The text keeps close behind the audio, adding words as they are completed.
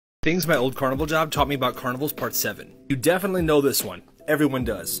Things my old carnival job taught me about carnivals part 7. You definitely know this one. Everyone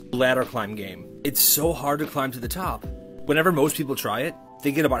does. Ladder climb game. It's so hard to climb to the top. Whenever most people try it,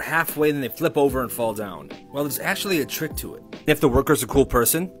 they get about halfway, then they flip over and fall down. Well, there's actually a trick to it. If the worker's a cool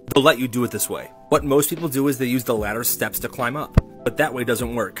person, they'll let you do it this way. What most people do is they use the ladder steps to climb up, but that way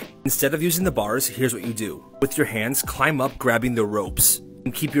doesn't work. Instead of using the bars, here's what you do. With your hands, climb up grabbing the ropes,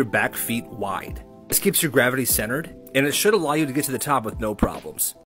 and keep your back feet wide. This keeps your gravity centered, and it should allow you to get to the top with no problems.